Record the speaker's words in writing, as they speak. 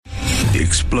The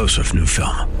explosive new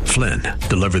film, Flynn,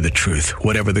 deliver the truth,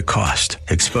 whatever the cost.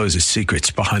 Exposes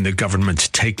secrets behind the government's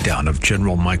takedown of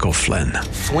General Michael Flynn.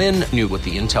 Flynn knew what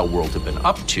the intel world had been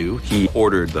up to. He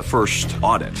ordered the first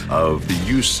audit of the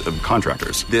use of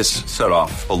contractors. This set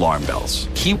off alarm bells.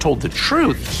 He told the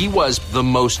truth. He was the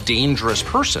most dangerous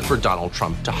person for Donald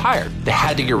Trump to hire. They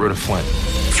had to get rid of Flynn.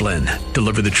 Flynn,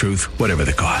 deliver the truth, whatever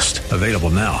the cost. Available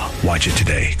now. Watch it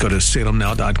today. Go to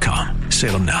salemnow.com.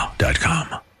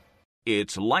 salemnow.com.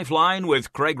 It's Lifeline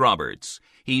with Craig Roberts.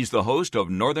 He's the host of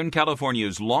Northern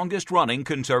California's longest-running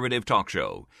conservative talk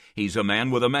show. He's a man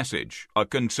with a message, a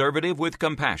conservative with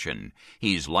compassion.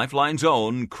 He's Lifeline's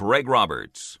own Craig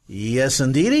Roberts. Yes,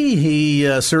 indeedy.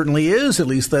 He certainly is. At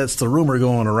least that's the rumor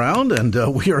going around.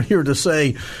 And we are here to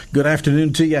say good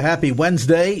afternoon to you. Happy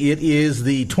Wednesday. It is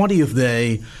the 20th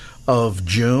day of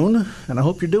June, and I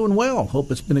hope you're doing well. Hope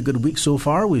it's been a good week so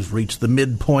far. We've reached the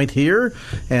midpoint here,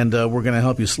 and we're going to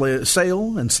help you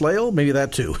sail, maybe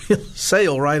that too,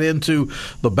 sail right into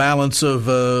the balance of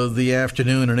the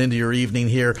afternoon and into your evening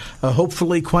here,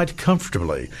 hopefully quite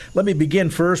comfortably. Let me begin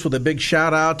first with a big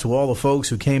shout-out to all the folks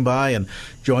who came by and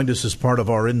joined us as part of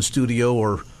our in-studio,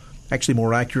 or actually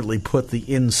more accurately put,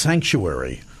 the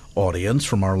in-sanctuary audience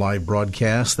from our live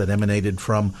broadcast that emanated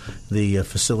from the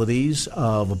facilities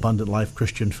of Abundant Life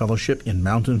Christian Fellowship in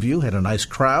Mountain View. Had a nice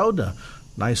crowd, a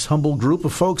nice humble group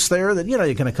of folks there that, you're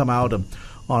going to come out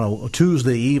on a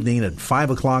Tuesday evening at 5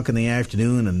 o'clock in the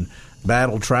afternoon and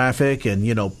battle traffic, and,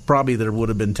 probably there would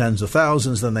have been tens of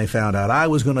thousands. Then they found out I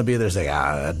was going to be there. Say,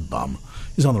 that bum.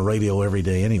 He's on the radio every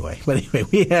day anyway. But anyway,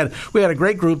 we had a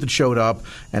great group that showed up.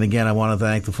 And again, I want to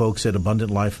thank the folks at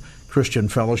Abundant Life Christian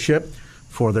Fellowship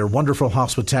for their wonderful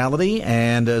hospitality,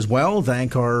 and as well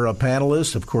thank our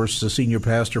panelists, of course, the senior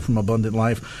pastor from Abundant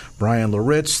Life, Brian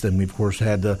Loritz. Then we, of course,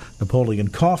 had Napoleon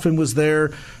Coffin was there,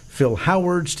 Phil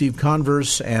Howard, Steve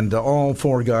Converse, and all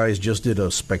four guys just did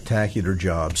a spectacular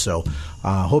job. So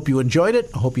I hope you enjoyed it.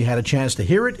 I hope you had a chance to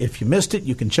hear it. If you missed it,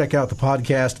 you can check out the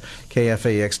podcast,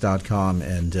 kfax.com,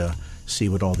 and see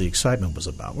what all the excitement was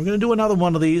about. We're going to do another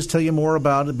one of these, tell you more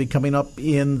about it. Be coming up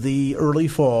in the early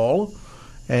fall.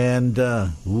 And,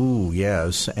 names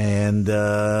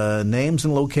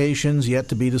and locations yet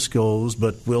to be disclosed,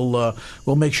 but we'll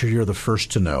make sure you're the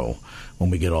first to know when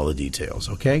we get all the details,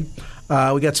 okay?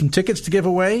 We got some tickets to give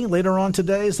away later on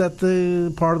today. Is that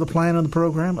the part of the plan of the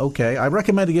program? Okay. I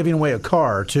recommend giving away a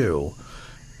car, too.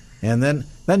 And then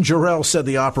Jarrell said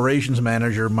the operations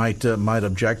manager might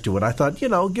object to it. I thought,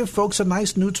 give folks a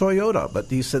nice new Toyota. But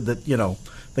he said that,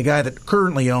 the guy that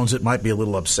currently owns it might be a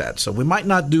little upset. So we might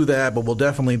not do that, but we'll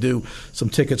definitely do some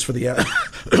tickets for the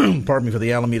for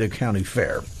the Alameda County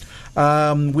Fair.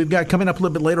 We've got coming up a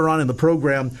little bit later on in the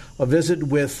program a visit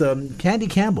with Candy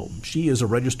Campbell. She is a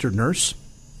registered nurse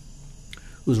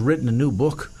who's written a new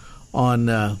book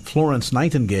on Florence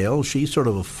Nightingale. She's sort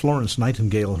of a Florence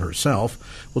Nightingale herself.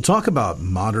 We'll talk about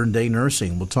modern-day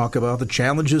nursing. We'll talk about the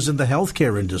challenges in the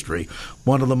healthcare industry,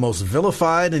 one of the most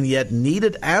vilified and yet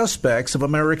needed aspects of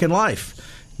American life.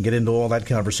 Get into all that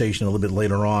conversation a little bit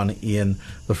later on in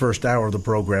the first hour of the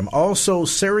program. Also,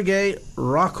 Sergei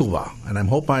Rakula, and I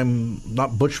hope I'm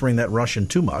not butchering that Russian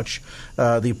too much,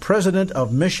 the president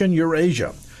of Mission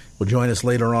Eurasia, will join us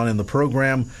later on in the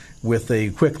program with a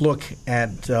quick look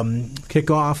at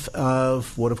kickoff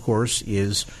of what, of course,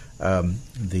 is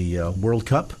the World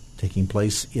Cup taking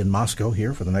place in Moscow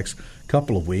here for the next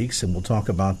couple of weeks. And we'll talk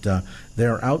about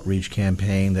their outreach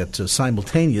campaign that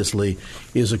simultaneously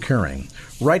is occurring.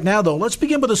 Right now, though, let's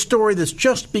begin with a story that's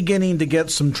just beginning to get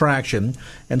some traction.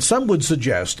 And some would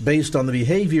suggest, based on the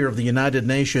behavior of the United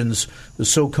Nations, the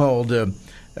so-called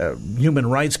Human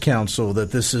Rights Council,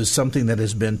 that this is something that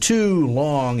has been too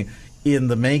long in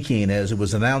the making, as it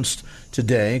was announced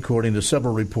today, according to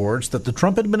several reports, that the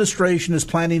Trump administration is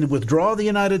planning to withdraw the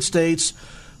United States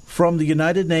from the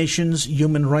United Nations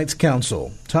Human Rights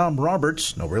Council. Tom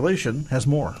Roberts, no relation, has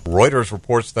more. Reuters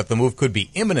reports that the move could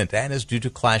be imminent and is due to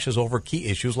clashes over key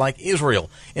issues like Israel.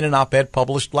 In an op-ed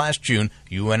published last June,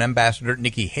 UN Ambassador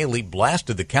Nikki Haley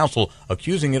blasted the council,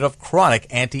 accusing it of chronic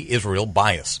anti-Israel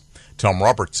bias. Tom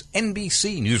Roberts,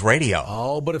 NBC News Radio.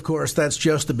 Oh, but of course, that's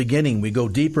just the beginning. We go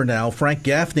deeper now. Frank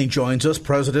Gaffney joins us,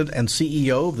 President and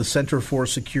CEO of the Center for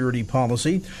Security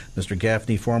Policy. Mr.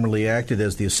 Gaffney formerly acted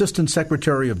as the Assistant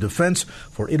Secretary of Defense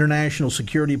for International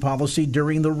Security Policy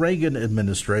during the Reagan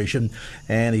administration,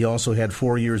 and he also had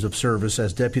 4 years of service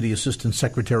as Deputy Assistant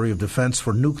Secretary of Defense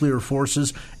for Nuclear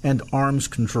Forces and Arms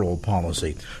Control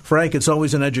Policy. Frank, it's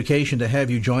always an education to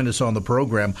have you join us on the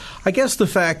program. I guess the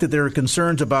fact that there are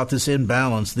concerns about this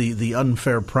imbalance, the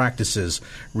unfair practices,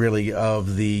 really,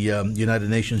 of the United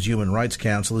Nations Human Rights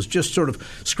Council is just sort of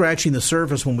scratching the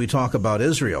surface when we talk about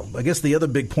Israel. I guess the other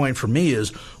big point for me is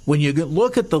when you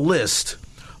look at the list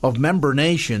of member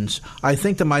nations, I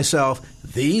think to myself,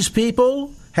 these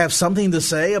people have something to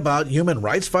say about human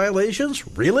rights violations?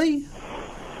 Really?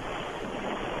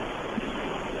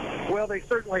 Well, they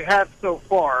certainly have so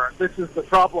far. This is the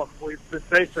problem we've been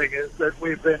facing, is that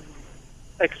we've been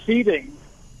acceding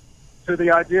to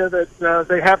the idea that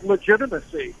they have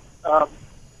legitimacy.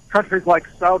 Countries like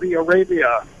Saudi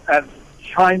Arabia and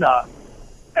China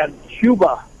and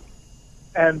Cuba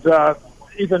and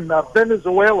even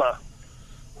Venezuela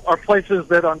are places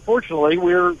that, unfortunately,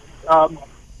 we're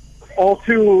all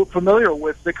too familiar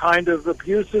with the kind of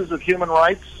abuses of human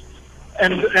rights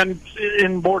and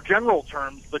in more general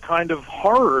terms, the kind of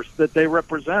horrors that they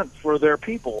represent for their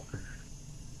people.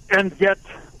 And yet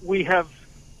we have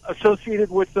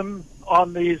associated with them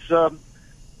on these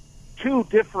two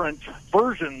different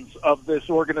versions of this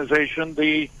organization,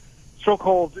 the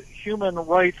so-called Human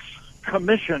Rights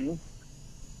Commission,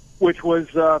 which was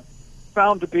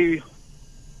found to be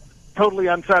totally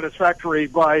unsatisfactory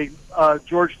by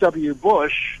George W.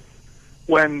 Bush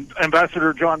when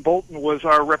Ambassador John Bolton was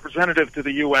our representative to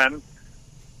the UN.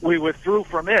 We withdrew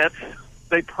from it.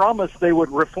 They promised they would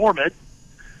reform it.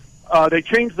 They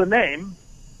changed the name,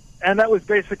 and that was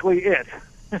basically it.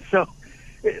 So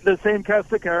the same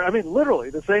cast of characters, I mean, literally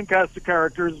the same cast of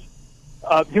characters,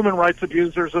 human rights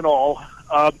abusers and all,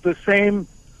 the same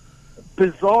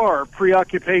bizarre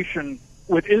preoccupation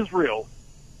with Israel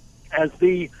as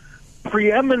the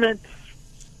preeminent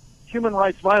human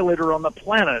rights violator on the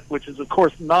planet, which is, of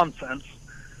course, nonsense.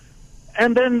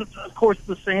 And then, of course,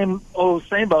 the same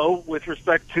with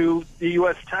respect to the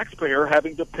U.S. taxpayer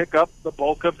having to pick up the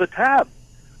bulk of the tab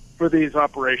for these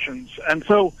operations. And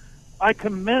so I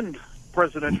commend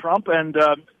President Trump and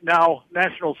now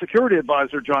National Security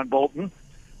Advisor John Bolton,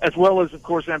 as well as, of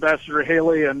course, Ambassador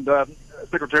Haley and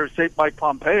Secretary of State Mike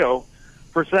Pompeo,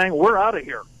 for saying, we're out of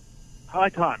here. High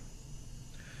time.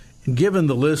 Given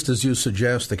the list, as you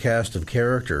suggest, the cast of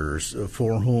characters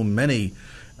for whom many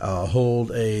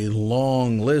hold a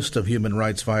long list of human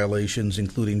rights violations,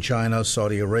 including China,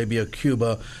 Saudi Arabia,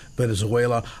 Cuba,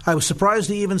 Venezuela, I was surprised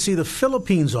to even see the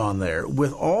Philippines on there,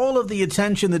 with all of the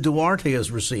attention that Duarte has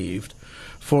received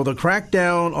for the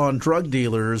crackdown on drug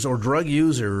dealers or drug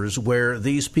users, where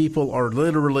these people are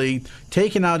literally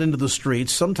taken out into the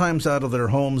streets, sometimes out of their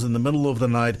homes in the middle of the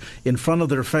night, in front of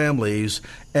their families,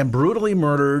 and brutally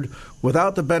murdered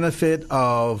without the benefit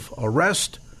of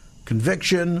arrest,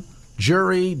 conviction,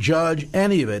 jury, judge,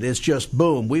 any of it. It's just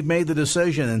boom, we've made the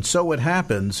decision, and so it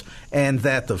happens. And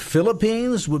that the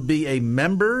Philippines would be a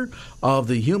member of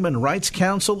the Human Rights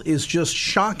Council is just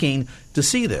shocking to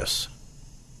see this.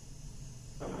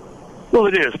 Well,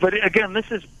 it is. But again,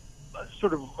 this is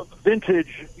sort of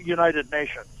vintage United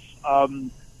Nations.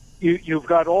 You've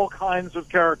got all kinds of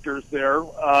characters there.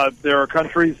 There are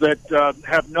countries that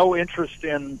have no interest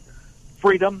in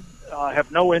freedom,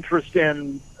 have no interest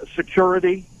in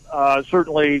security,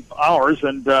 certainly ours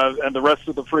and the rest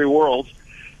of the free world,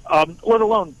 let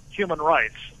alone human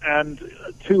rights. And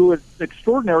to an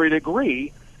extraordinary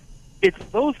degree, it's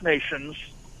those nations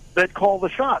that call the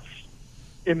shots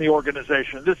in the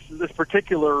organization. This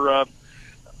particular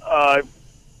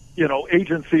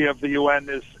agency of the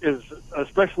UN is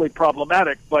especially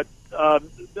problematic, but there are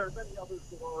many others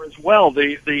that are as well.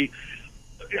 The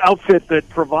outfit that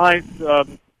provides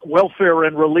welfare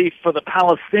and relief for the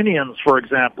Palestinians, for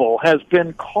example, has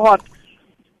been caught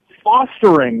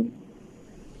fostering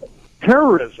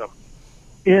terrorism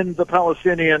in the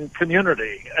Palestinian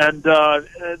community. And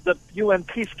the UN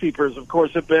peacekeepers, of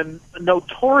course, have been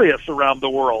notorious around the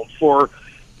world for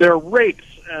their rapes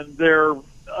and their,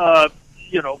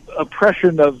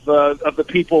 oppression of the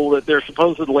people that they're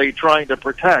supposedly trying to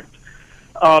protect.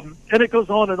 And it goes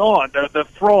on and on. The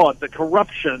fraud, the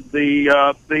corruption,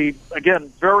 the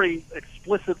again, very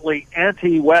explicitly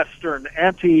anti-Western,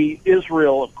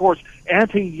 anti-Israel, of course,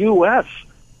 anti-U.S.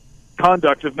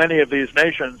 conduct of many of these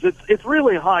nations. It's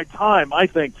really high time, I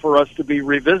think, for us to be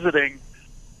revisiting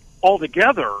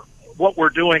altogether what we're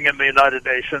doing in the United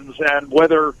Nations, and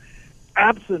whether,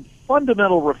 absent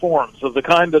fundamental reforms of the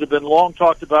kind that have been long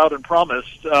talked about and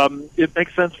promised, it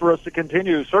makes sense for us to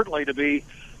continue, certainly, to be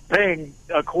paying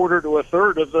a quarter to a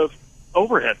third of the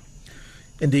overhead.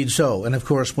 Indeed so. And, of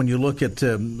course, when you look at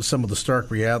some of the stark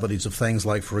realities of things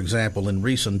like, for example, in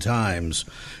recent times,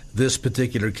 this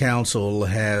particular council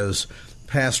has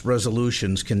passed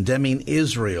resolutions condemning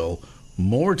Israel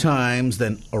more times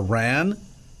than Iran,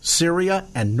 Syria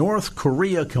and North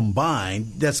Korea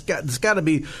combined, that's got to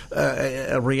be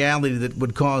a reality that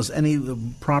would cause any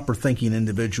proper thinking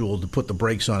individual to put the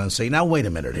brakes on and say, now, wait a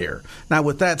minute here. Now,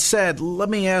 with that said, let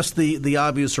me ask the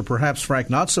obvious, or perhaps, Frank,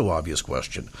 not so obvious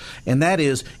question, and that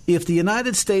is, if the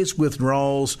United States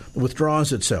withdraws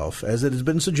itself, as it has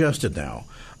been suggested now,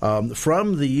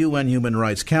 from the UN Human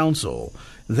Rights Council,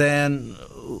 then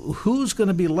who's going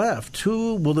to be left?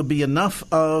 Will there be enough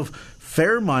of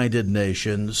fair-minded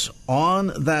nations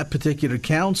on that particular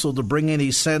council to bring any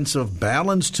sense of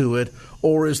balance to it,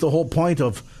 or is the whole point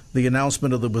of the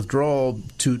announcement of the withdrawal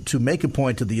to make a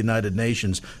point to the United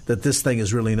Nations that this thing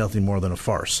is really nothing more than a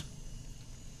farce?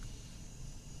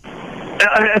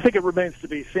 I think it remains to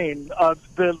be seen.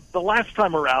 The last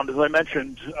time around, as I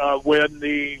mentioned, when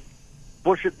the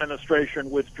Bush administration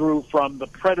withdrew from the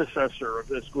predecessor of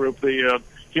this group, the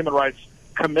Human Rights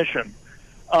Commission,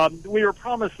 we were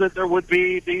promised that there would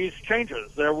be these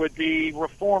changes, there would be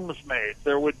reforms made,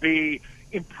 there would be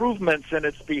improvements in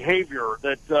its behavior,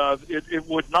 that it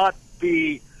would not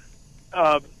be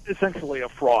essentially a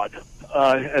fraud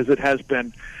as it has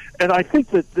been. And I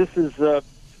think that this is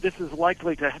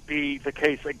likely to be the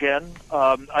case again.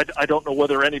 I don't know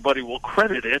whether anybody will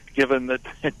credit it, given that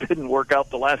it didn't work out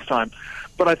the last time.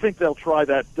 But I think they'll try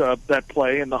that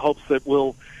play in the hopes that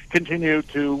we'll continue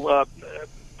to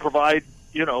provide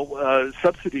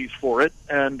subsidies for it,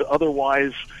 and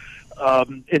otherwise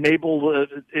enable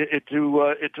it to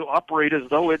operate as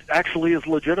though it actually is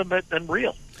legitimate and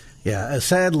real. Yeah,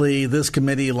 sadly, this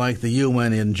committee, like the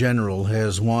UN in general,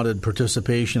 has wanted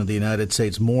participation of the United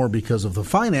States more because of the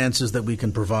finances that we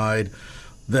can provide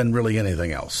than really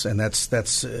anything else, and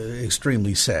that's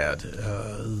extremely sad.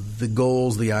 The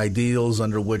goals, the ideals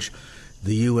under which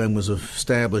the UN was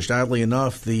established. Oddly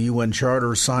enough, the UN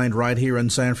Charter signed right here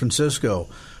in San Francisco,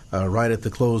 right at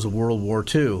the close of World War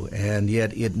II, and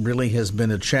yet it really has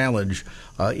been a challenge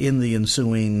in the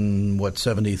ensuing,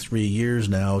 73 years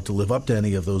now to live up to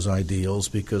any of those ideals,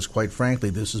 because, quite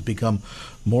frankly, this has become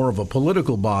more of a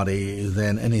political body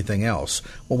than anything else.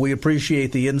 Well, we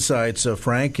appreciate the insights,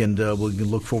 Frank, and we'll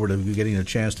look forward to getting a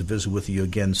chance to visit with you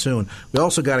again soon. We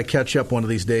also got to catch up one of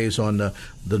these days on the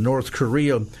North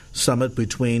Korea summit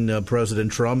between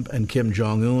President Trump and Kim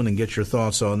Jong-un and get your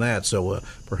thoughts on that. So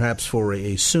perhaps for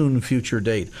a soon future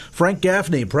date. Frank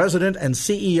Gaffney, President and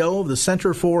CEO of the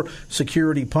Center for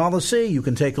Security Policy. You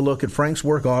can take a look at Frank's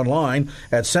work online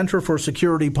at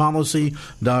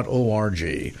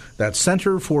centerforsecuritypolicy.org. That's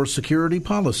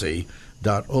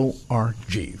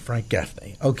centerforsecuritypolicy.org. Frank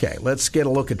Gaffney. Okay, let's get a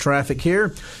look at traffic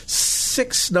here.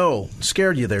 6 snow.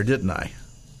 Scared you there, didn't I?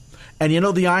 And you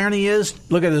know the irony is,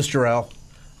 look at this, Jarrell.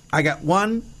 I got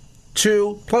 1,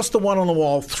 2, plus the one on the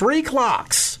wall, 3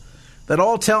 clocks that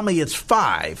all tell me it's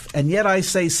 5, and yet I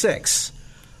say 6.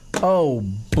 Oh,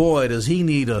 boy, does he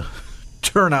need a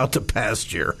turn out to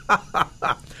pasture.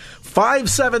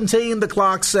 5:17, the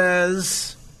clock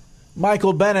says.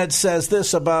 Michael Bennett says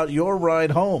this about your ride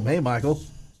home. Hey, Michael.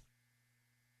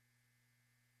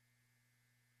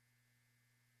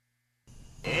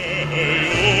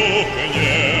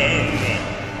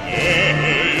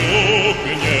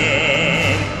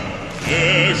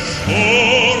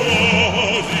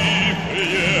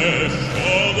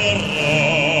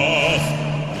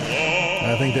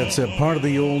 I think that's part of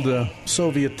the old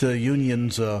Soviet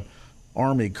Union's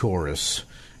Army chorus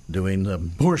doing a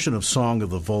portion of Song of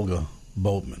the Volga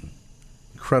Boatman.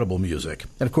 Incredible music.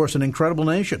 And, of course, an incredible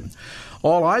nation.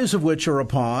 All eyes of which are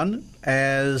upon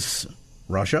as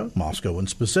Russia, Moscow in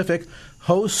specific,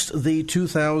 hosts the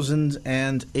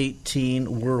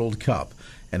 2018 World Cup.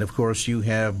 And, of course, you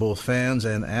have both fans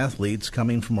and athletes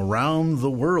coming from around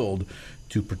the world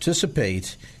to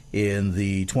participate in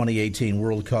the 2018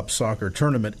 World Cup soccer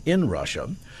tournament in Russia.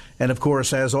 And, of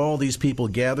course, as all these people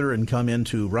gather and come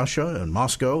into Russia and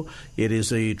Moscow, it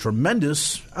is a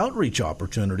tremendous outreach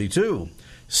opportunity, too.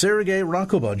 Sergei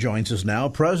Rakoba joins us now,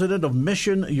 president of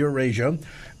Mission Eurasia,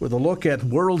 with a look at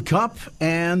World Cup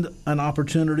and an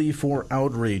opportunity for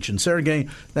outreach. And, Sergei,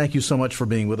 thank you so much for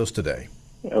being with us today.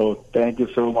 Oh, thank you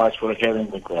so much for having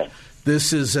me, Greg.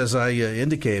 This is, as I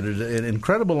indicated, an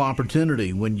incredible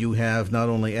opportunity when you have not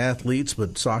only athletes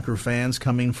but soccer fans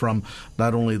coming from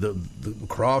not only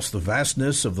across the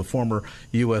vastness of the former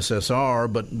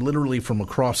USSR, but literally from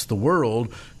across the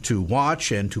world to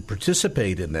watch and to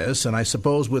participate in this. And I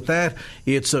suppose with that,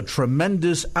 it's a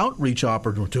tremendous outreach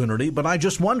opportunity. But I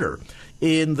just wonder,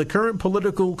 in the current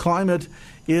political climate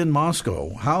in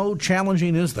Moscow, how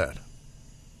challenging is that?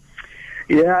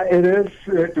 Yeah, it is.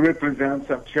 It represents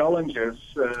some challenges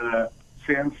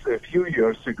since a few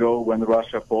years ago when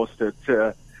Russia posted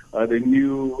the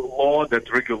new law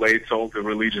that regulates all the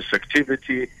religious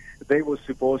activity. They were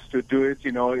supposed to do it,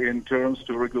 in terms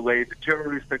to regulate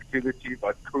terrorist activity,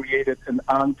 but created an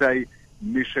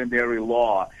anti-missionary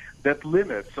law that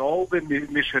limits all the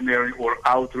missionary or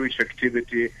outreach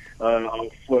activity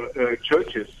of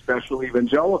churches, especially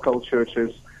evangelical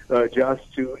churches,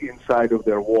 just to inside of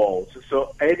their walls.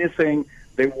 So anything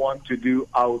they want to do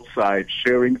outside,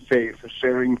 sharing faith,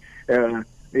 sharing,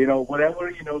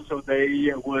 whatever, so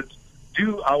they would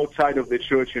do outside of the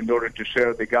church in order to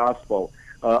share the gospel.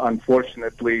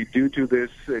 Unfortunately, due to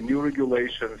this new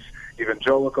regulations,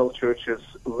 evangelical churches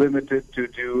limited to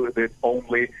do that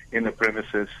only in the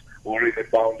premises or in the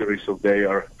boundaries of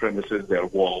their premises, their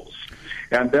walls.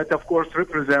 And that, of course,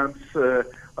 represents,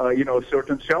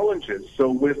 certain challenges.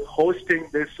 So with hosting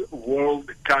this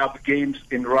World Cup games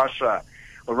in Russia,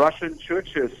 Russian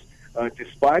churches,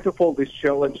 despite of all these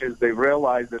challenges, they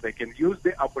realize that they can use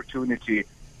the opportunity.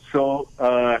 So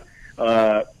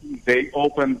they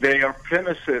open their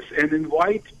premises and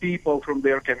invite people from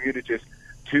their communities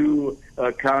to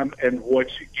come and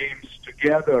watch games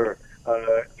together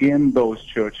in those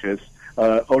churches,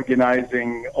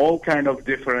 organizing all kind of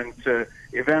different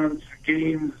events,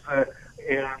 games,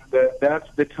 and that's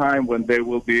the time when they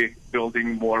will be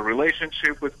building more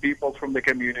relationship with people from the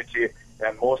community,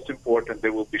 and most important,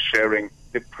 they will be sharing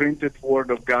the printed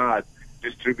Word of God,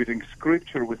 distributing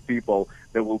Scripture with people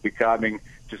that will be coming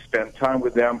to spend time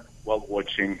with them while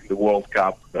watching the World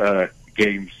Cup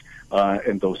games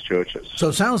in those churches. So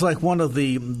it sounds like one of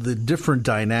the different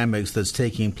dynamics that's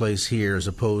taking place here as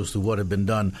opposed to what had been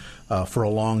done for a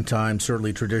long time,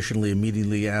 certainly traditionally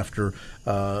immediately after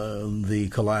the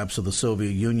collapse of the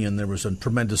Soviet Union. There was a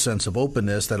tremendous sense of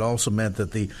openness that also meant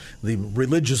that the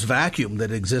religious vacuum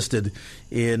that existed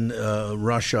in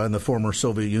Russia and the former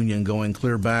Soviet Union going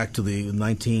clear back to the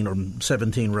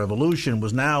 1917 revolution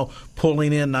was now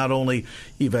pulling in not only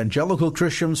evangelical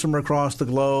Christians from across the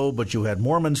globe, but you had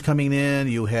Mormons coming in,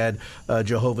 you had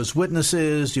Jehovah's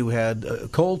Witnesses, you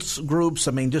had cults groups.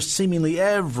 I mean, just seemingly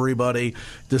everybody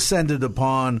descended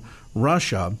upon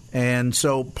Russia. And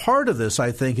so part of this,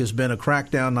 I think, has been a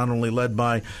crackdown not only led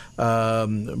by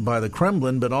the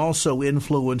Kremlin, but also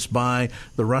influenced by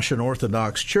the Russian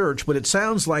Orthodox Church. But it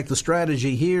sounds like the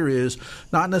strategy here is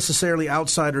not necessarily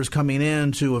outsiders coming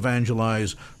in to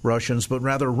evangelize Russians, but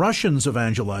rather Russians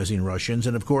evangelizing Russians.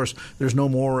 And, of course, there's no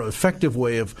more effective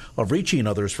way of reaching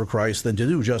others for Christ than to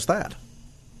do just that.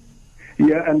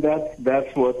 Yeah, and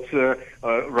that's what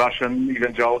Russian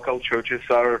evangelical churches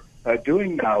are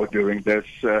doing now during this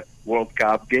World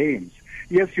Cup games.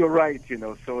 Yes, you're right,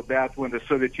 so that when the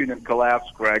Soviet Union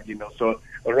collapsed, Greg, so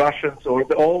Russians or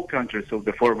all countries of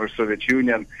the former Soviet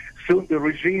Union, soon the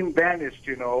regime vanished,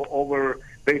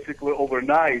 basically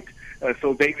overnight.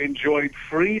 So they enjoyed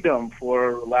freedom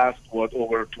for last,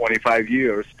 over 25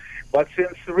 years. But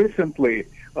since recently,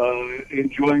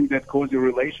 enjoying that cozy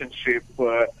relationship,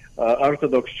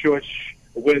 Orthodox Church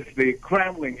with the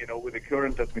Kremlin, with the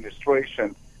current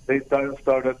administration, they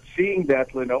started seeing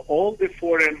that, all the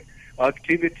foreign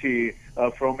activity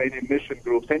from any mission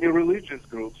groups, any religious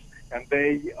groups, and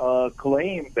they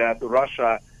claim that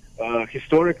Russia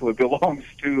historically belongs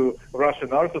to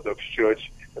Russian Orthodox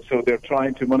Church, so they're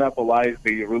trying to monopolize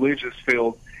the religious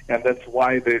field, and that's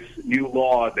why this new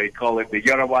law, they call it the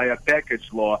Yarovaya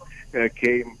package law,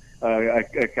 came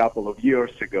a couple of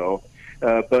years ago.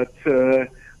 But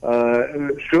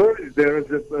sure, there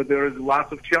is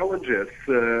lots of challenges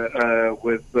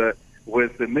with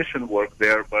the mission work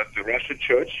there. But the Russian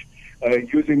Church,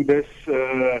 using this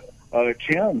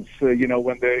chance,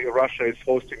 when Russia is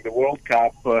hosting the World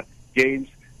Cup games,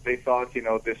 they thought,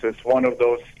 this is one of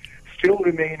those still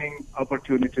remaining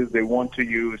opportunities they want to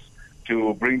use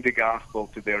to bring the gospel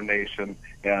to their nation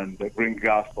and bring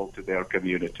gospel to their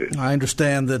communities. I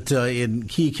understand that in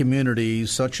key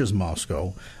communities such as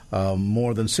Moscow,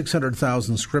 more than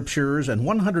 600,000 scriptures and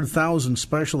 100,000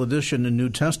 special edition and New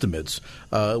Testaments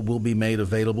will be made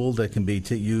available that can be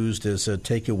used as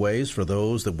takeaways for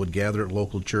those that would gather at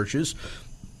local churches.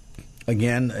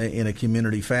 Again, in a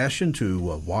community fashion to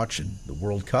watch the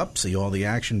World Cup, see all the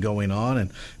action going on,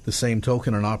 and the same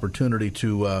token, an opportunity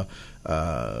to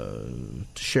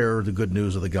share the good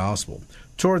news of the gospel.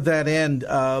 Toward that end,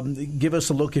 give us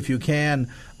a look, if you can,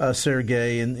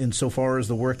 Sergei, insofar as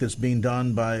the work that's being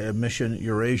done by Mission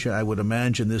Eurasia. I would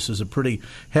imagine this is a pretty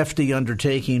hefty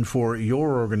undertaking for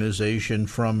your organization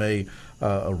from a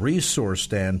resource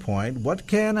standpoint. What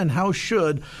can and how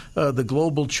should the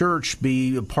global church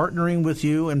be partnering with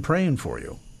you and praying for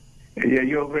you? Yeah,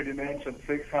 you already mentioned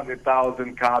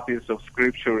 600,000 copies of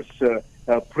scriptures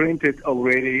printed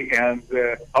already and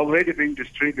already being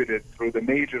distributed through the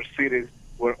major cities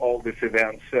where all these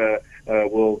events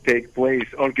will take place,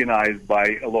 organized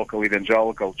by local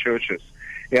evangelical churches.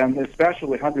 And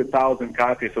especially 100,000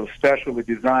 copies of specially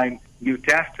designed New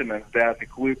Testaments that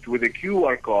equipped with a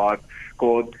QR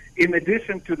code. In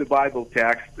addition to the Bible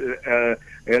text,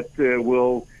 it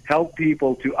will help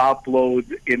people to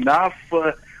upload enough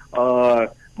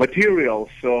material,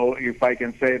 so if I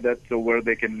can say that, so where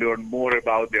they can learn more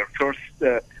about their first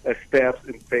steps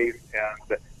in faith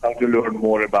and how to learn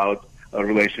more about a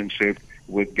relationship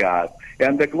with God.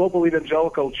 And the Global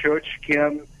Evangelical Church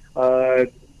can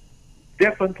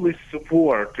definitely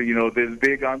support, this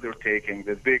big undertaking,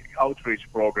 this big outreach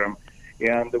program.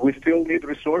 And we still need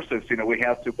resources. We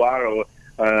have to borrow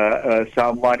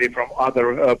some money from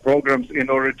other programs in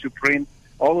order to print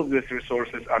all of these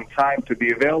resources on time to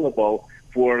be available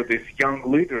for these young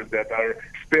leaders that are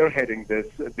spearheading this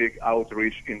big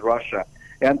outreach in Russia.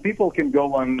 And people can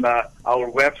go on our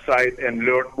website and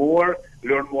learn more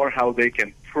how they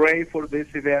can pray for this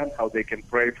event, how they can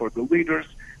pray for the leaders,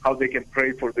 how they can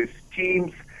pray for these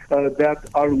teams that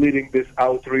are leading this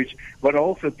outreach. But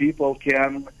also people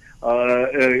can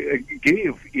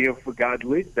give if God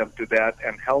leads them to that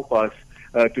and help us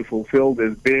to fulfill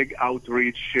this big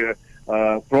outreach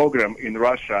program in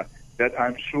Russia that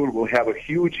I'm sure will have a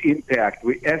huge impact.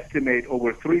 We estimate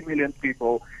over 3 million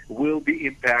people will be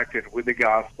impacted with the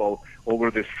gospel over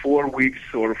this 4 weeks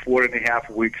or 4.5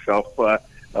 weeks of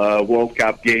World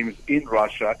Cup games in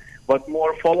Russia. But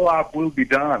more follow-up will be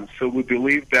done. So we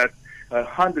believe that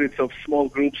hundreds of small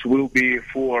groups will be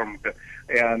formed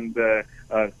and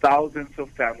thousands of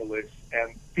families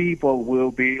and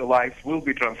lives will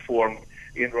be transformed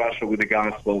in Russia with the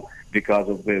gospel because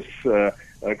of this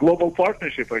global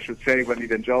partnership, I should say, with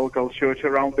evangelical church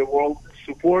around the world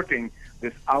supporting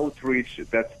this outreach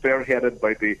that's spearheaded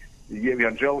by the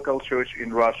evangelical church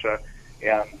in Russia.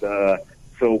 And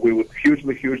so we would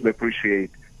hugely, hugely appreciate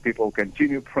people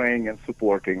continue praying and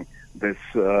supporting this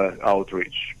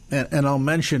outreach. And I'll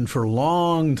mention for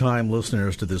long-time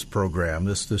listeners to this program,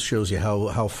 this shows you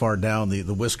how far down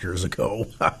the whiskers go.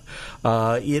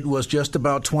 It was just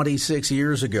about 26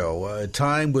 years ago, a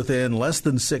time within less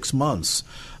than 6 months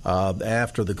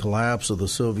after the collapse of the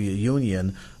Soviet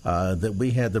Union, that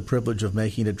we had the privilege of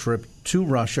making a trip to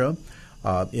Russia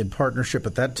in partnership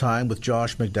at that time with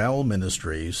Josh McDowell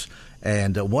Ministries.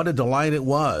 And what a delight it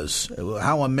was,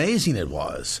 how amazing it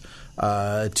was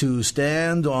to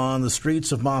stand on the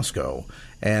streets of Moscow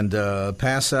and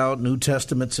pass out New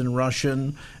Testaments in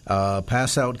Russian,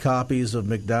 pass out copies of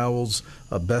McDowell's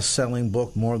best-selling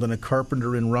book, More Than a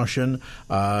Carpenter, in Russian.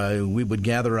 We would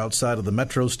gather outside of the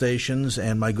metro stations,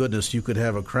 and my goodness, you could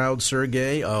have a crowd,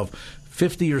 Sergei, of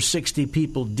 50 or 60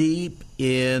 people deep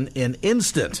in an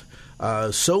instant,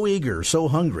 so eager, so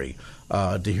hungry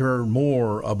to hear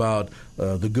more about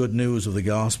the good news of the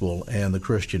gospel and the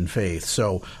Christian faith.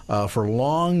 So for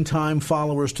longtime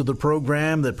followers to the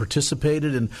program that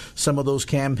participated in some of those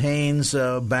campaigns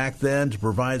back then to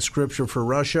provide scripture for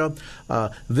Russia,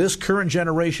 this current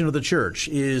generation of the church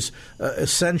is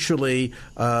essentially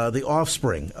the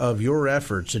offspring of your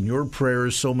efforts and your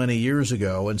prayers so many years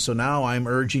ago. And so now I'm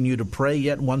urging you to pray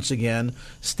yet once again,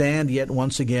 stand yet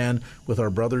once again with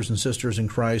our brothers and sisters in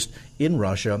Christ in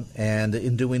Russia, and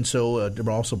in doing so,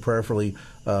 also prayerfully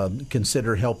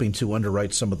consider helping to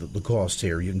underwrite some of the costs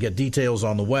here. You can get details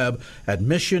on the web at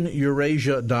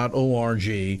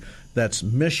missioneurasia.org. That's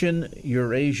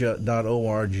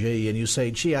missioneurasia.org. And you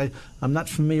say, gee, I'm not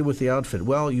familiar with the outfit.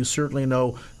 Well, you certainly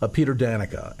know Peter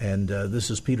Danica, and this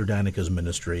is Peter Danica's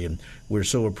ministry, and we're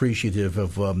so appreciative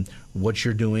of what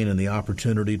you're doing and the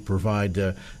opportunity to provide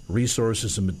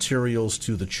resources and materials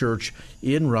to the church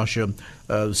in Russia,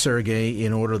 Sergei,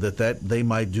 in order that they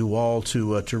might do all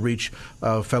to reach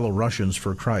fellow Russians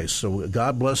for Christ. So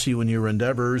God bless you in your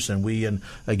endeavors, and we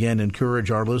again encourage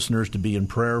our listeners to be in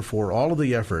prayer for all of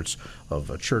the efforts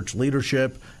of church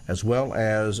leadership as well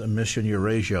as Mission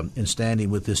Eurasia in standing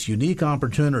with this unique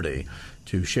opportunity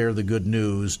to share the good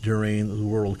news during the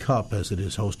World Cup as it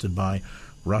is hosted by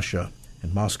Russia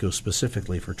and Moscow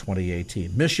specifically for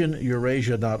 2018.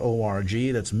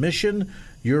 MissionEurasia.org. That's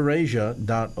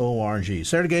MissionEurasia.org.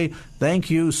 Sergei, thank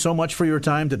you so much for your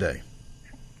time today.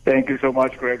 Thank you so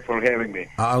much, Greg, for having me.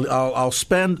 I'll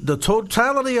spend the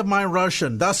totality of my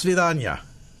Russian. До свидания.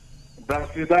 До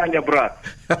свидания, брат.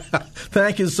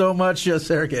 Thank you so much,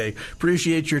 Sergei.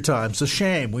 Appreciate your time. It's a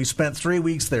shame. We spent 3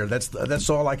 weeks there. That's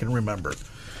all I can remember.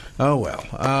 Oh,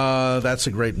 well, that's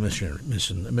a great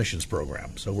missions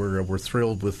program. So we're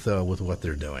thrilled with what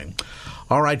they're doing.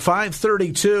 All right,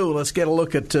 5:32. Let's get a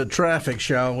look at traffic,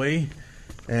 shall we?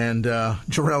 And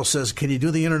Jarrell says, can you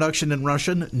do the introduction in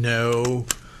Russian? No.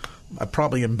 I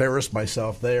probably embarrassed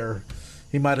myself there.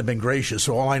 He might have been gracious.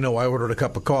 So all I know, I ordered a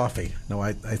cup of coffee. No,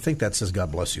 I think that says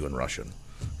God bless you in Russian.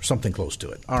 Or something close to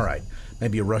it. All right.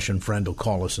 Maybe a Russian friend will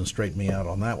call us and straighten me out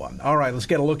on that one. All right, let's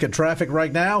get a look at traffic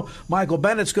right now. Michael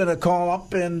Bennett's going to call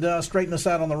up and straighten us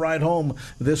out on the ride home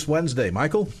this Wednesday.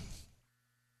 Michael?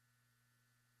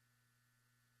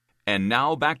 And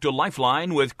now back to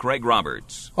Lifeline with Craig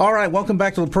Roberts. All right, welcome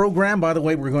back to the program. By the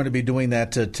way, we're going to be doing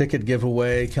that ticket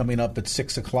giveaway coming up at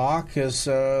 6 o'clock as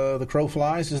the crow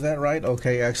flies. Is that right?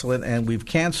 Okay, excellent. And we've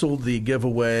canceled the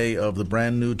giveaway of the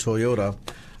brand new Toyota.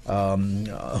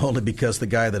 Only because the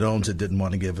guy that owns it didn't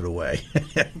want to give it away.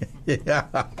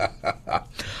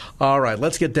 All right,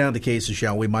 let's get down to cases,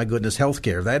 shall we? My goodness,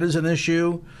 healthcare. That is an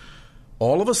issue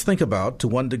all of us think about to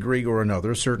one degree or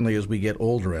another, certainly as we get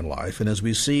older in life. And as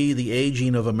we see the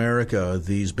aging of America,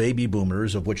 these baby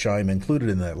boomers, of which I'm included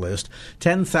in that list,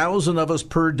 10,000 of us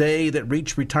per day that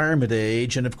reach retirement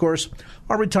age. And, of course,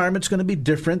 our retirement's going to be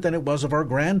different than it was of our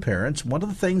grandparents. One of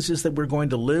the things is that we're going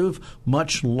to live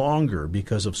much longer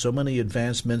because of so many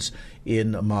advancements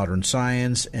in modern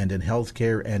science and in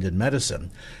healthcare and in medicine.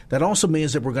 That also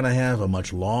means that we're going to have a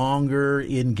much longer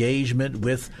engagement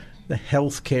with the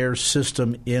healthcare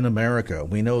system in America.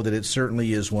 We know that it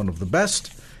certainly is one of the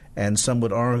best, and some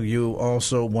would argue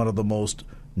also one of the most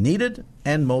needed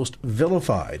and most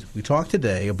vilified. We talk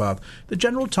today about the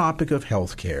general topic of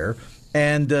healthcare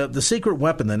and the secret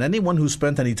weapon that anyone who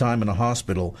spent any time in a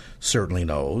hospital certainly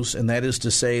knows, and that is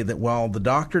to say that while the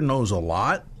doctor knows a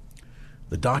lot,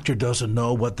 the doctor doesn't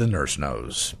know what the nurse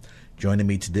knows. Joining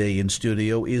me today in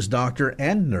studio is doctor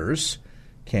and nurse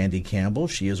Candy Campbell.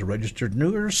 She is a registered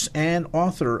nurse and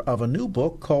author of a new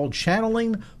book called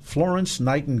Channeling Florence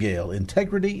Nightingale,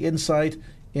 Integrity, Insight,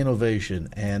 Innovation.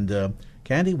 And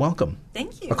Candy, welcome.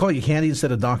 Thank you. I'll call you Candy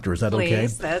instead of doctor. Is that Please, okay?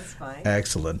 Please, that's fine.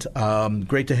 Excellent.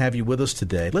 Great to have you with us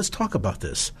today. Let's talk about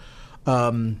this.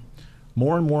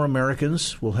 More and more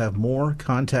Americans will have more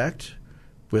contact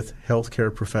with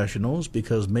healthcare professionals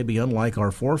because maybe unlike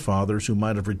our forefathers who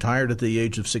might have retired at the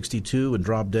age of 62 and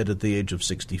dropped dead at the age of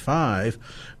 65,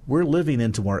 we're living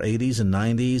into our 80s and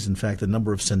 90s. In fact, the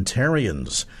number of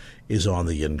centenarians is on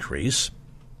the increase.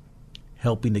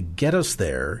 Helping to get us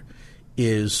there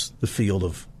is the field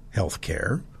of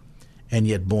healthcare. And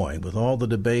yet, boy, with all the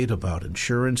debate about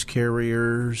insurance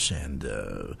carriers and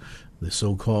the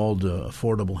so-called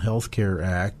Affordable Health Care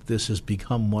Act, this has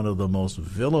become one of the most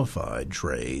vilified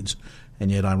trades,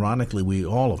 and yet, ironically,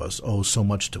 all of us owe so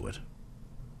much to it.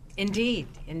 Indeed,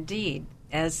 indeed.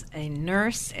 As a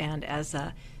nurse and as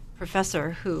a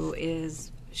professor who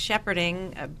is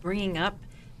shepherding, bringing up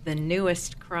the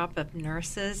newest crop of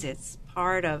nurses, it's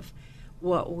part of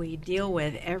what we deal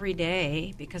with every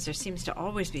day because there seems to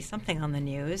always be something on the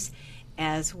news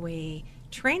as we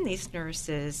train these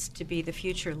nurses to be the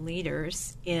future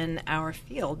leaders in our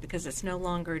field because it's no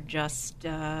longer just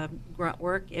grunt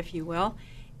work, if you will.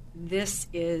 This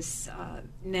is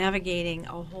navigating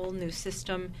a whole new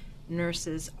system.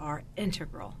 Nurses are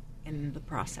integral in the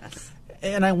process.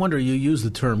 And I wonder, you use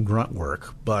the term grunt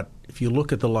work, but if you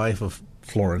look at the life of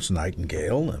Florence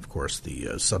Nightingale, of course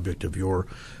the subject of your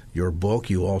book,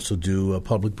 you also do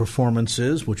public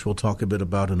performances, which we'll talk a bit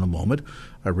about in a moment,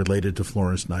 related to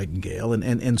Florence Nightingale.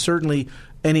 And certainly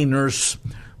any nurse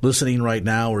listening right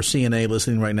now or CNA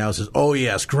listening right now says, oh,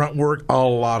 yes, grunt work, a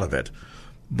lot of it.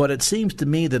 But it seems to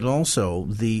me that also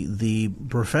the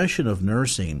profession of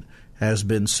nursing has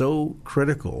been so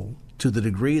critical to the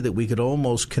degree that we could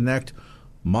almost connect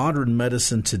modern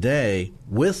medicine today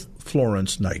with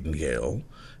Florence Nightingale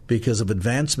because of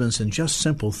advancements in just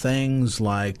simple things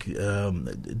like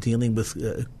dealing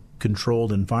with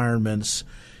controlled environments,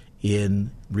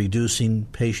 in reducing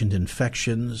patient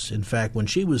infections. In fact, when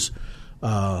she was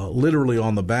literally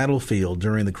on the battlefield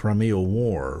during the Crimea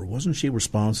War, wasn't she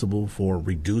responsible for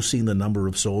reducing the number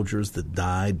of soldiers that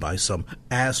died by some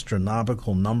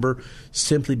astronomical number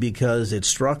simply because it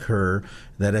struck her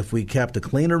that if we kept a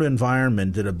cleaner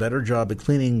environment, did a better job at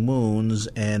cleaning wounds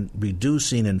and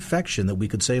reducing infection, that we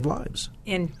could save lives?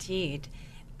 Indeed.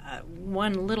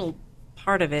 One little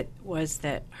part of it was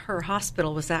that her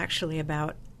hospital was actually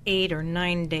about 8 or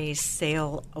 9 days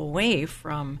sail away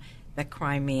from the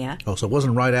Crimea. Oh, so it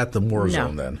wasn't right at the war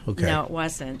zone then. Okay. No, it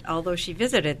wasn't, although she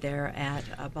visited there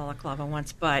at Balaclava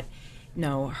once. But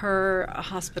no, her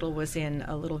hospital was in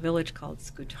a little village called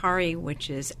Scutari, which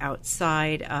is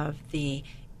outside of the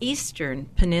eastern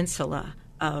peninsula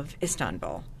of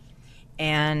Istanbul.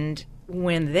 And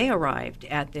when they arrived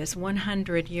at this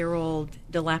 100-year-old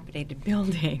dilapidated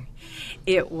building,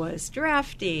 it was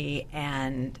drafty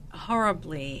and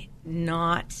horribly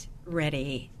not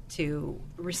ready to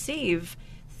receive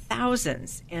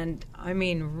thousands, and I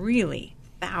mean really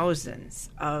thousands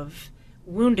of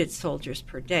wounded soldiers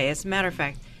per day. As a matter of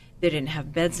fact, they didn't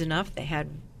have beds enough. They had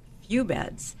few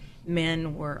beds.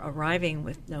 Men were arriving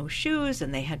with no shoes,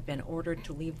 and they had been ordered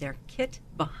to leave their kit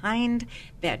behind.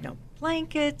 They had no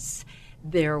blankets.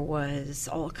 There was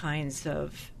all kinds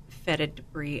of fetid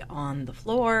debris on the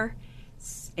floor,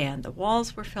 and the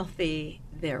walls were filthy.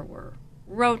 There were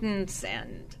rodents,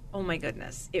 and oh my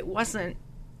goodness, it wasn't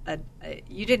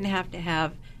you didn't have to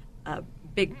have a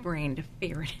big brain to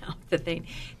figure it out that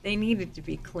they needed to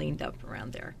be cleaned up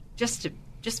around there just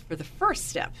for the first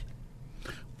step.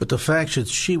 But the fact that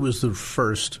she was the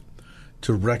first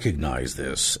to recognize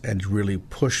this and really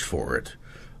push for it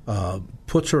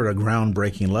puts her at a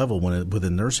groundbreaking level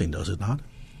within nursing, does it not?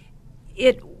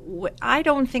 I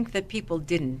don't think that people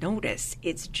didn't notice.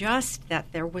 It's just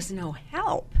that there was no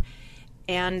help,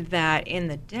 and that in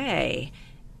the day,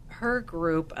 her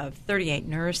group of 38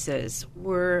 nurses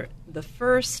were the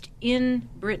first in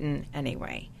Britain,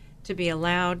 anyway, to be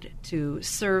allowed to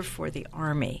serve for the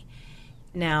army.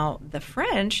 Now, the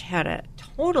French had a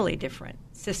totally different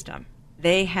system.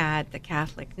 They had the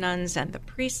Catholic nuns and the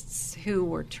priests who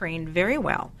were trained very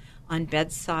well on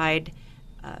bedside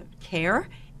care,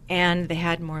 and they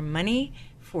had more money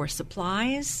for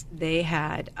supplies. They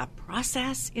had a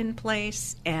process in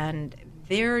place, and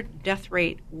their death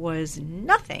rate was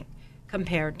nothing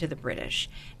compared to the British,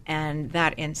 and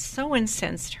that so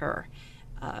incensed her.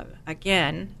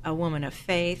 Again, a woman of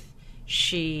faith,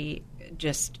 she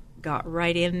just got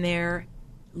right in there,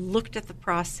 looked at the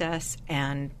process,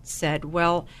 and said,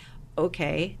 well,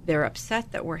 okay, they're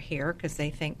upset that we're here because they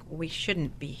think we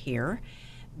shouldn't be here,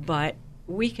 but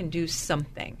we can do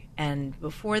something. And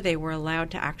before they were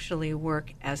allowed to actually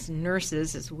work as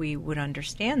nurses, as we would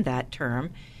understand that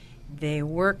term, they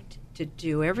worked to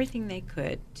do everything they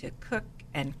could to cook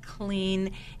and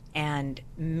clean and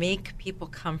make people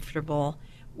comfortable,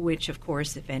 which, of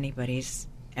course, if anybody's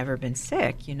ever been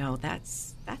sick, you know,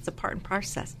 that's a part and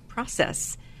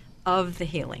process of the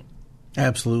healing.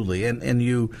 Absolutely. And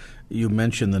you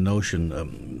mentioned the notion,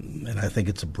 and I think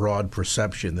it's a broad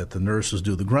perception, that the nurses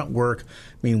do the grunt work.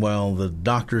 Meanwhile, the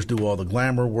doctors do all the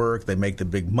glamour work. They make the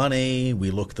big money.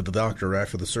 We look to the doctor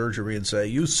after the surgery and say,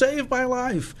 you saved my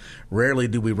life. Rarely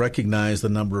do we recognize the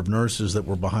number of nurses that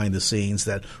were behind the scenes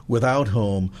that without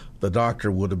whom the doctor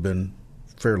would have been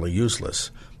fairly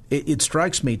useless. It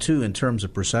strikes me, too, in terms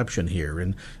of perception here,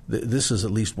 and this is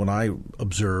at least what I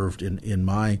observed in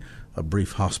my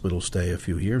brief hospital stay a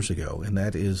few years ago, and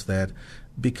that is that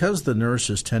because the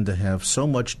nurses tend to have so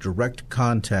much direct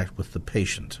contact with the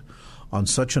patient on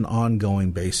such an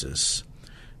ongoing basis,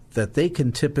 that they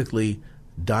can typically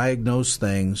diagnose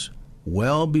things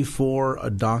well before a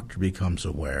doctor becomes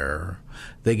aware.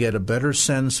 They get a better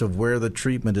sense of where the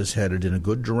treatment is headed in a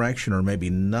good direction or maybe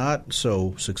not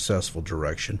so successful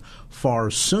direction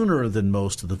far sooner than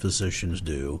most of the physicians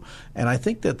do. And I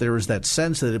think that there is that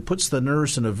sense that it puts the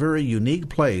nurse in a very unique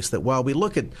place, that while we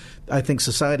look at, I think,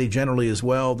 society generally as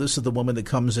well, this is the woman that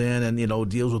comes in and, you know,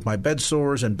 deals with my bed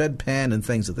sores and bedpan and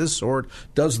things of this sort,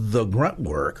 does the grunt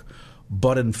work.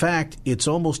 But in fact, it's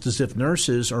almost as if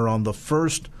nurses are on the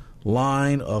first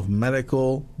line of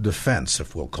medical defense,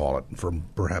 if we'll call it, for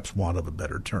perhaps want of a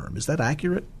better term. Is that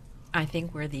accurate? I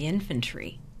think we're the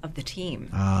infantry of the team.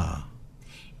 Ah.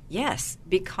 Yes,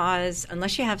 because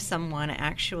unless you have someone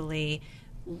actually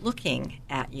looking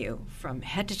at you from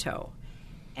head to toe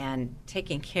and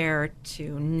taking care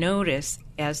to notice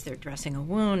as they're dressing a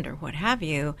wound or what have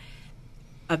you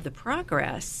of the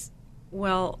progress,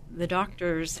 well, the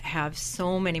doctors have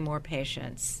so many more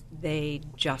patients. They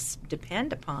just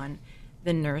depend upon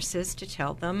the nurses to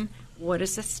tell them what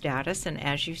is the status, and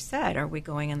as you said, are we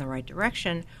going in the right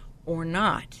direction or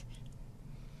not?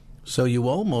 So you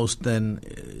almost then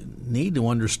need to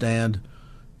understand,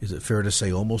 is it fair to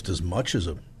say, almost as much as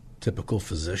a typical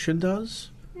physician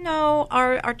does? No,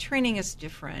 our training is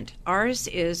different. Ours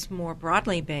is more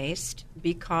broadly based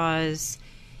because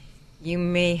you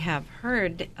may have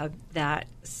heard of that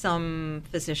some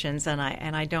physicians, and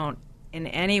I don't in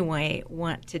any way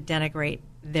want to denigrate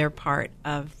their part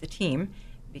of the team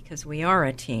because we are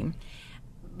a team,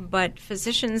 but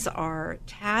physicians are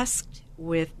tasked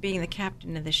with being the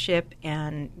captain of the ship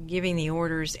and giving the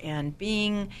orders and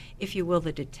being, if you will,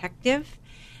 the detective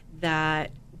that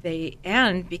they,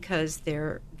 and because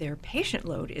their patient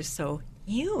load is so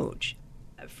huge.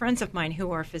 Friends of mine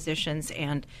who are physicians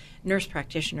and nurse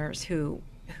practitioners who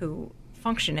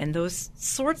function in those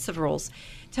sorts of roles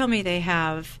tell me they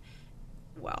have,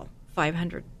 well,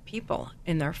 500 people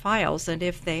in their files, and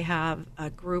if they have a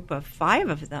group of 5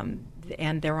 of them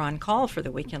and they're on call for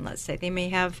the weekend, let's say, they may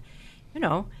have,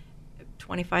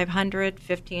 2,500,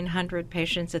 1,500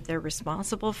 patients that they're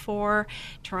responsible for,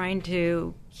 trying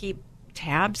to keep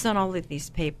tabs on all of these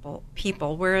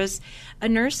people, whereas a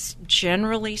nurse,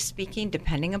 generally speaking,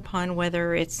 depending upon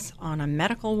whether it's on a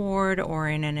medical ward or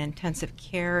in an intensive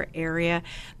care area,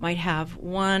 might have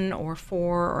 1 or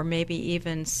 4 or maybe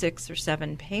even 6 or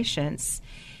 7 patients.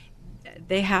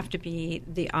 They have to be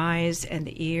the eyes and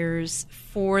the ears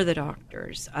for the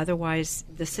doctors. Otherwise,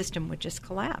 the system would just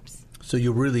collapse. So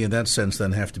you really, in that sense,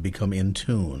 then have to become in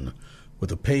tune with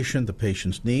the patient, the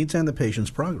patient's needs, and the patient's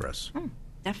progress.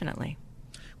 Definitely.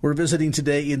 We're visiting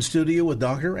today in studio with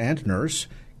doctor and nurse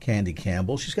Candy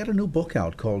Campbell. She's got a new book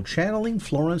out called Channeling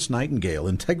Florence Nightingale,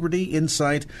 Integrity,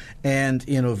 Insight, and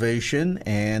Innovation.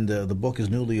 And the book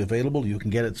is newly available. You can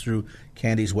get it through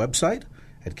Candy's website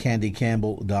at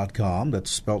candycampbell.com.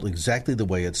 That's spelled exactly the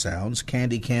way it sounds,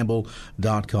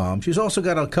 candycampbell.com. She's also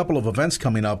got a couple of events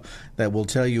coming up that we'll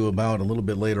tell you about a little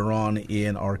bit later on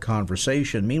in our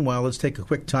conversation. Meanwhile, let's take a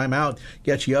quick time out,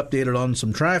 get you updated on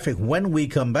some traffic. When we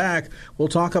come back, we'll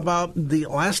talk about the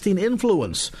lasting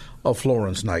influence of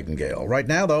Florence Nightingale. Right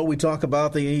now, though, we talk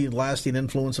about the lasting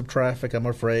influence of traffic, I'm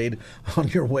afraid, on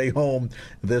your way home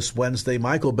this Wednesday.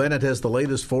 Michael Bennett has the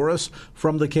latest for us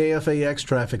from the KFAX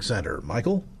Traffic Center.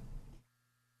 Michael?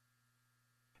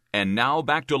 And now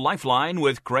back to Lifeline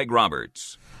with Craig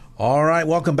Roberts. All right,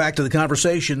 welcome back to the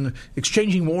conversation,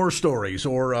 exchanging war stories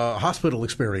or hospital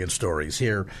experience stories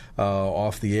here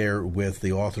off the air with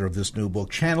the author of this new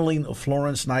book, Channeling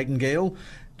Florence Nightingale.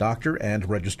 Doctor and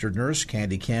registered nurse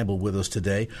Candy Campbell with us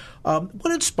today.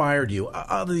 What inspired you,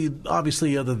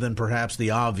 obviously other than perhaps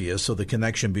the obvious, so the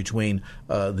connection between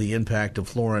the impact of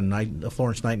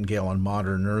Florence Nightingale on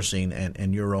modern nursing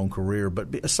and your own career,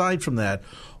 but aside from that,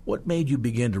 what made you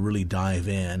begin to really dive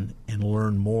in and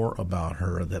learn more about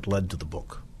her that led to the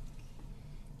book?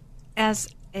 As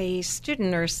a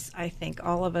student nurse, I think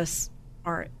all of us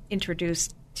are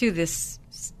introduced to this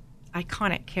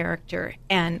iconic character,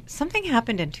 and something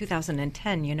happened in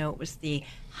 2010. It was the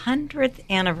 100th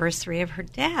anniversary of her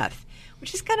death,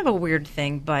 which is kind of a weird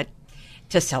thing but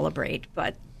to celebrate,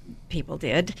 but people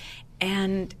did.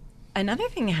 And another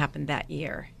thing happened that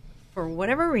year. For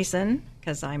whatever reason,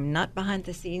 because I'm not behind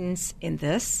the scenes in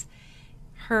this,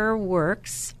 her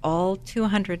works, all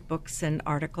 200 books and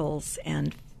articles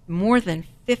and more than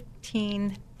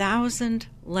 15,000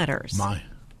 letters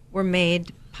were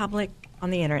made public on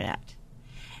the internet.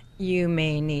 You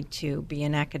may need to be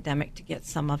an academic to get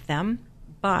some of them,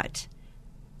 but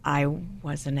I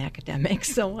was an academic,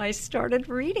 so I started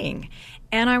reading,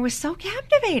 and I was so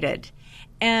captivated.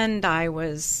 And I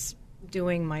was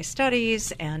doing my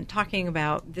studies and talking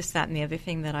about this, that, and the other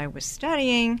thing that I was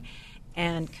studying,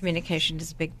 and communication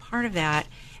is a big part of that.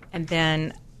 And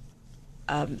then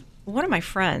one of my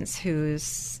friends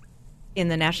who's in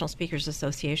the National Speakers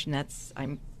Association,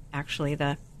 I'm actually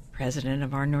the president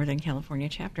of our Northern California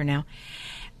chapter now,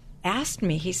 asked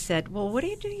me, he said, well, what do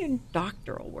you do your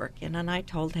doctoral work in? And I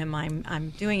told him I'm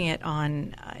doing it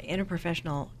on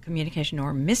interprofessional communication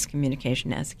or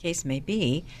miscommunication, as the case may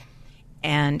be.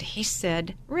 And he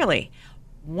said, really,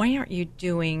 why aren't you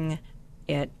doing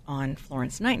it on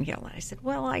Florence Nightingale? And I said,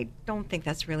 well, I don't think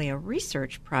that's really a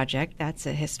research project. That's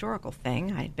a historical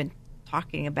thing. I had been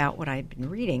talking about what I'd been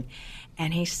reading.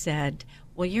 And he said,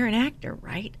 well, you're an actor,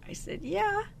 right? I said,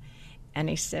 yeah. And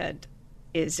he said,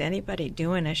 is anybody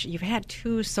doing you've had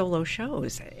 2 solo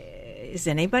shows. Is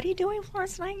anybody doing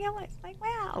Florence Nightingale? I was like,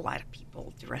 well, a lot of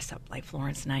people dress up like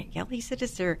Florence Nightingale. He said,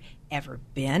 has there ever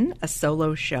been a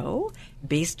solo show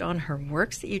based on her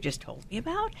works that you just told me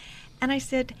about? And I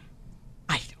said,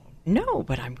 I don't know,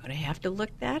 but I'm going to have to look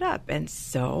that up. And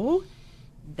so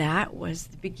that was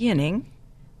the beginning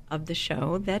of the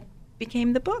show that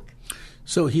became the book.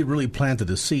 So he really planted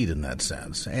a seed in that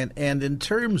sense. And in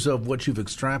terms of what you've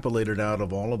extrapolated out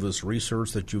of all of this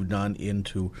research that you've done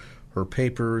into her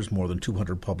papers, more than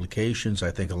 200 publications, I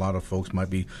think a lot of folks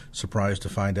might be surprised to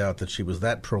find out that she was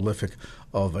that prolific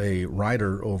of a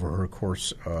writer over her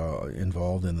course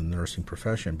involved in the nursing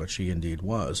profession, but she indeed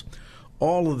was.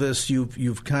 All of this,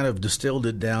 you've kind of distilled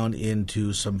it down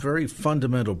into some very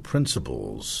fundamental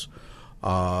principles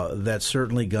that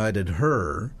certainly guided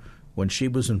her when she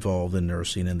was involved in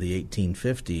nursing in the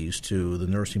 1850s to the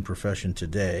nursing profession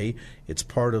today. It's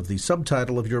part of the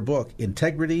subtitle of your book,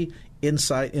 Integrity,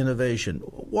 Insight, Innovation.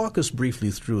 Walk us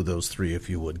briefly through those 3, if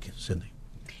you would, Cindy.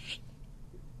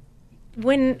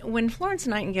 When Florence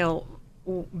Nightingale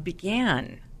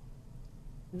began,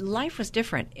 life was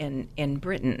different in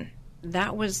Britain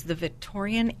that was the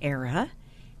Victorian era,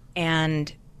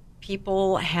 and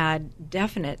people had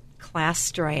definite class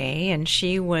stray, and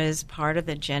she was part of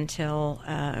the gentile,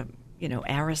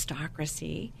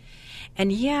 aristocracy.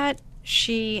 And yet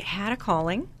she had a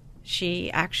calling.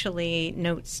 She actually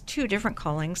notes 2 different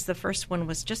callings. The first one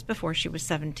was just before she was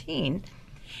 17.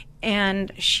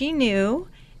 And she knew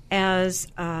as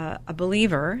a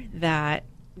believer that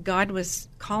God was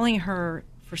calling her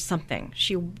for something.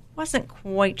 She wasn't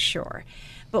quite sure.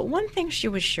 But one thing she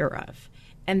was sure of,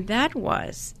 and that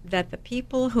was that the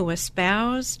people who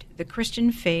espoused the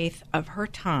Christian faith of her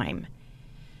time,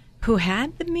 who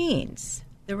had the means,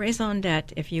 the raison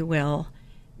d'etre, if you will,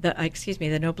 the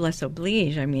noblesse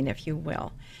oblige, if you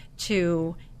will,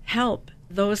 to help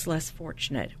those less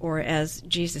fortunate, or as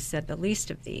Jesus said, the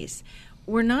least of these,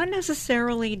 were not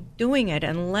necessarily doing it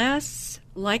unless,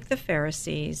 like the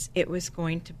Pharisees, it was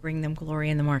going to bring them glory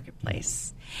in the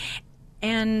marketplace.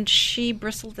 And she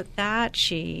bristled at that.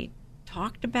 She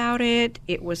talked about it.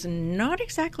 It was not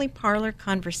exactly parlor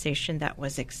conversation that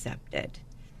was accepted.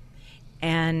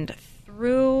 And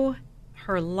through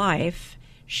her life,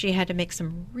 she had to make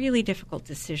some really difficult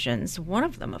decisions. One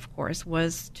of them, of course,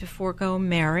 was to forego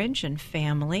marriage and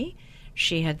family.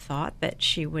 She had thought that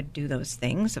she would do those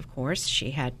things. Of course,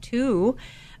 she had 2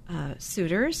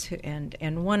 suitors,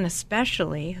 and one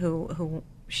especially who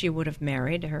she would have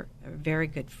married, a very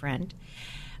good friend,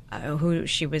 who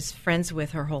she was friends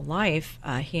with her whole life,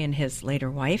 he and his later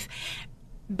wife.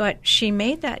 But she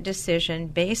made that decision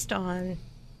based on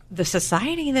the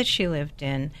society that she lived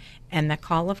in and the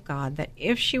call of God, that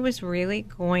if she was really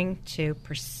going to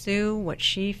pursue what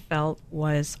she felt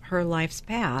was her life's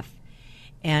path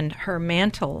and her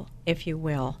mantle, if you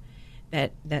will,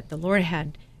 that the Lord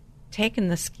had taken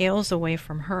the scales away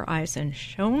from her eyes and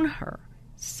shown her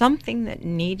something that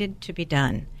needed to be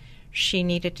done. She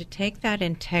needed to take that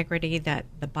integrity that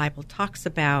the Bible talks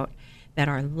about, that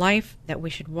our life, that we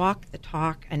should walk the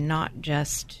talk and not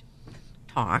just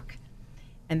talk,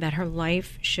 and that her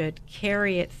life should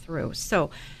carry it through. So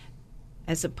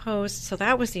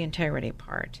that was the integrity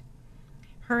part.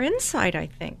 Her insight, I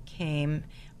think, came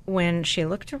when she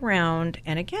looked around,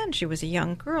 and again, she was a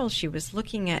young girl. She was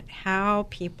looking at how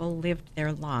people lived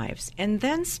their lives, and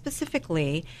then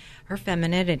specifically her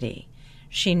femininity.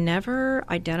 She never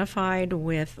identified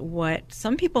with what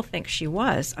some people think she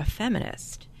was, a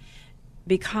feminist,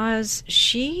 because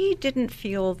she didn't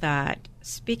feel that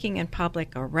speaking in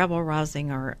public or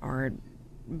rebel-rousing or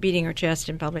beating her chest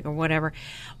in public or whatever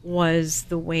was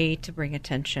the way to bring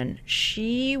attention.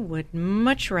 She would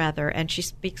much rather, and she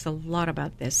speaks a lot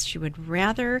about this, she would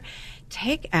rather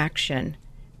take action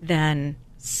than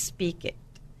speak it.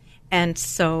 And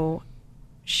so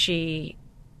she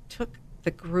took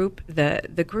the group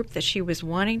that she was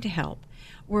wanting to help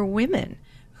were women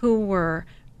who were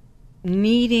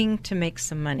needing to make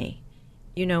some money.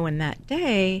 In that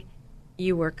day,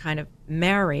 you were kind of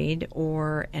married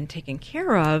and taken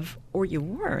care of, or you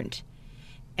weren't.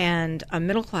 And a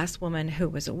middle-class woman who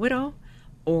was a widow,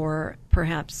 or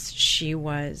perhaps she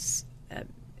was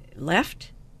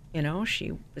left,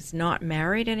 she was not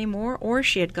married anymore, or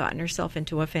she had gotten herself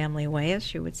into a family way, as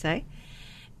she would say,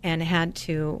 and had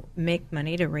to make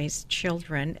money to raise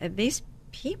children. These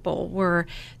people were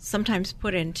sometimes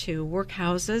put into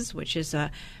workhouses, which is a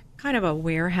kind of a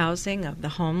warehousing of the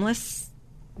homeless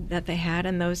that they had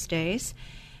in those days,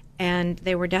 and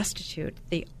they were destitute.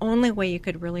 The only way you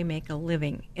could really make a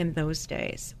living in those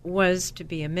days was to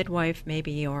be a midwife,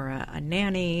 maybe, or a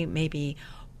nanny, maybe,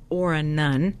 or a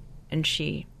nun, and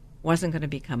she wasn't going to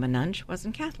become a nun. She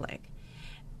wasn't Catholic.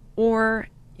 Or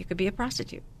you could be a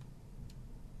prostitute.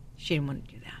 She didn't want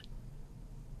to do that.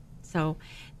 So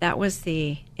that was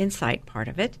the insight part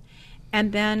of it.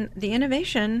 And then the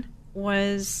innovation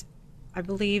was, I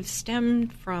believe,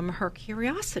 stemmed from her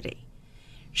curiosity.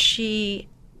 She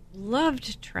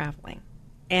loved traveling.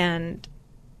 And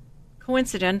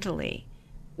coincidentally,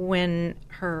 when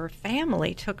her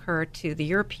family took her to the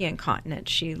European continent,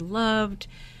 she loved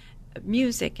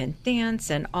music and dance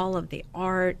and all of the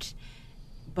art.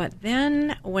 But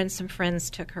then when some friends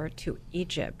took her to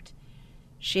Egypt,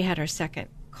 she had her second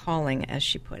calling, as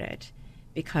she put it,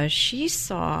 because she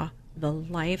saw the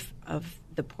life of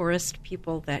the poorest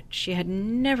people that she had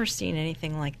never seen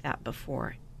anything like that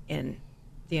before in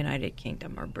the United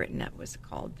Kingdom, or Britain, that was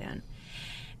called then.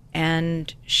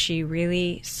 And she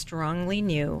really strongly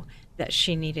knew that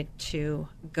she needed to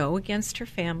go against her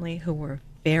family, who were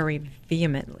very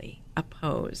vehemently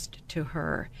opposed to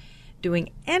her doing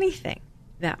anything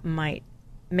that might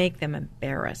make them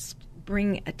embarrassed,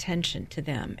 bring attention to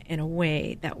them in a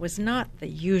way that was not the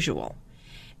usual.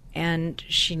 And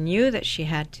she knew that she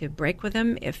had to break with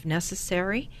him if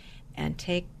necessary and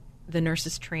take the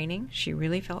nurse's training. She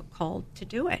really felt called to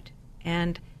do it.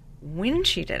 And when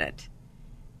she did it,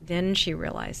 then she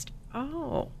realized,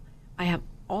 oh, I have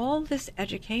all this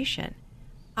education.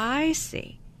 I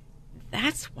see.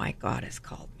 That's why God has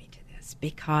called me to this,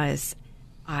 because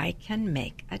I can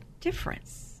make a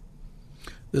difference.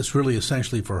 This really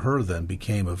essentially for her then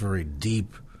became a very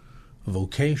deep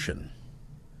vocation.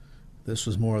 This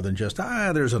was more than just,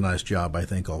 there's a nice job I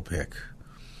think I'll pick.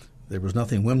 There was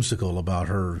nothing whimsical about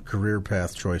her career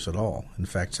path choice at all. In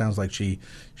fact, sounds like she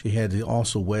had to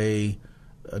also weigh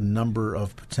a number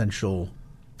of potential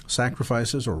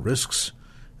sacrifices or risks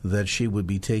that she would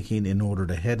be taking in order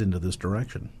to head into this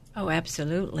direction. Oh,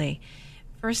 absolutely.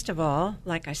 First of all,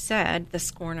 like I said, the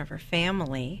scorn of her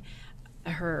family.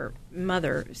 Her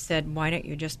mother said, why don't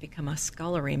you just become a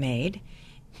scullery maid?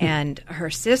 And her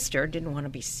sister didn't want to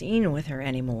be seen with her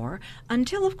anymore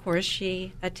until, of course,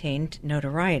 she attained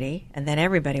notoriety, and then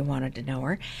everybody wanted to know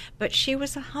her. But she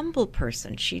was a humble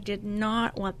person. She did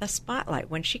not want the spotlight.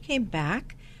 When she came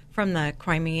back from the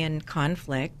Crimean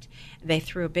conflict, they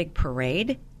threw a big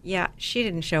parade. Yeah, she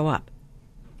didn't show up.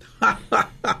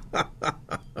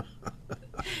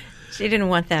 She didn't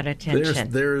want that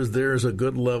attention. There's a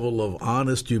good level of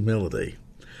honest humility.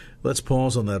 Let's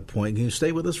pause on that point. Can you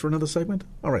stay with us for another segment?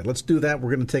 All right, let's do that.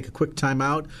 We're going to take a quick time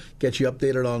out, get you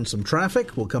updated on some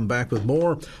traffic. We'll come back with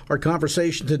more. Our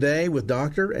conversation today with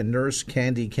Dr. and Nurse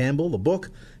Candy Campbell, the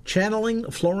book, Channeling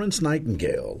Florence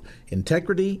Nightingale,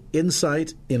 Integrity,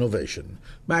 Insight, Innovation.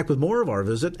 Back with more of our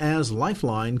visit as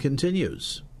Lifeline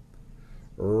continues.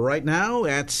 Right now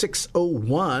at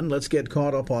 6:01, let's get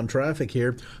caught up on traffic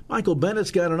here. Michael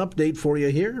Bennett's got an update for you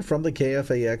here from the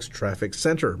KFAX Traffic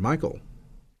Center. Michael.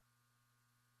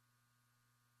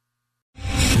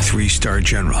 3-star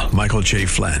General Michael J.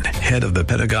 Flynn, head of the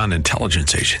Pentagon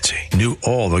Intelligence Agency, knew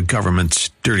all the government's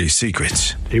dirty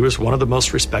secrets. He was one of the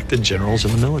most respected generals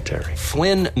in the military.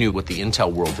 Flynn knew what the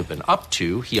intel world had been up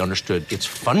to. He understood its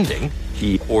funding.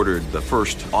 He ordered the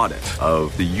first audit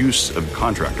of the use of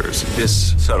contractors.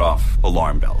 This set off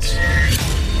alarm bells.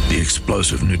 The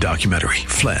explosive new documentary,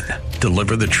 Flynn,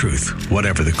 Deliver the Truth,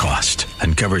 Whatever the Cost,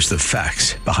 uncovers the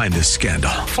facts behind this scandal.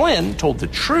 Flynn told the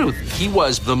truth. He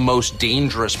was the most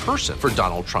dangerous person for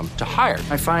Donald Trump to hire.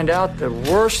 I find out the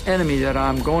worst enemy that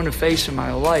I'm going to face in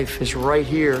my life is right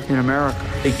here in America.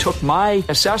 They took my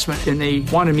assessment and they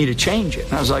wanted me to change it.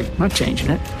 And I was like, I'm not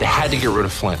changing it. They had to get rid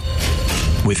of Flynn.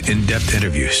 With in-depth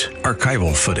interviews,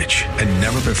 archival footage, and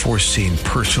never-before-seen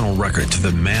personal records of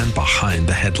the man behind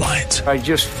the headlines. I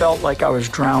just felt like I was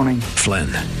drowning. Flynn,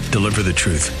 Deliver the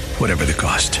Truth, Whatever the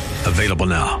Cost. Available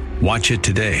now. Watch it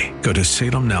today. Go to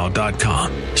salemnow.com.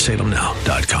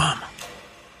 salemnow.com.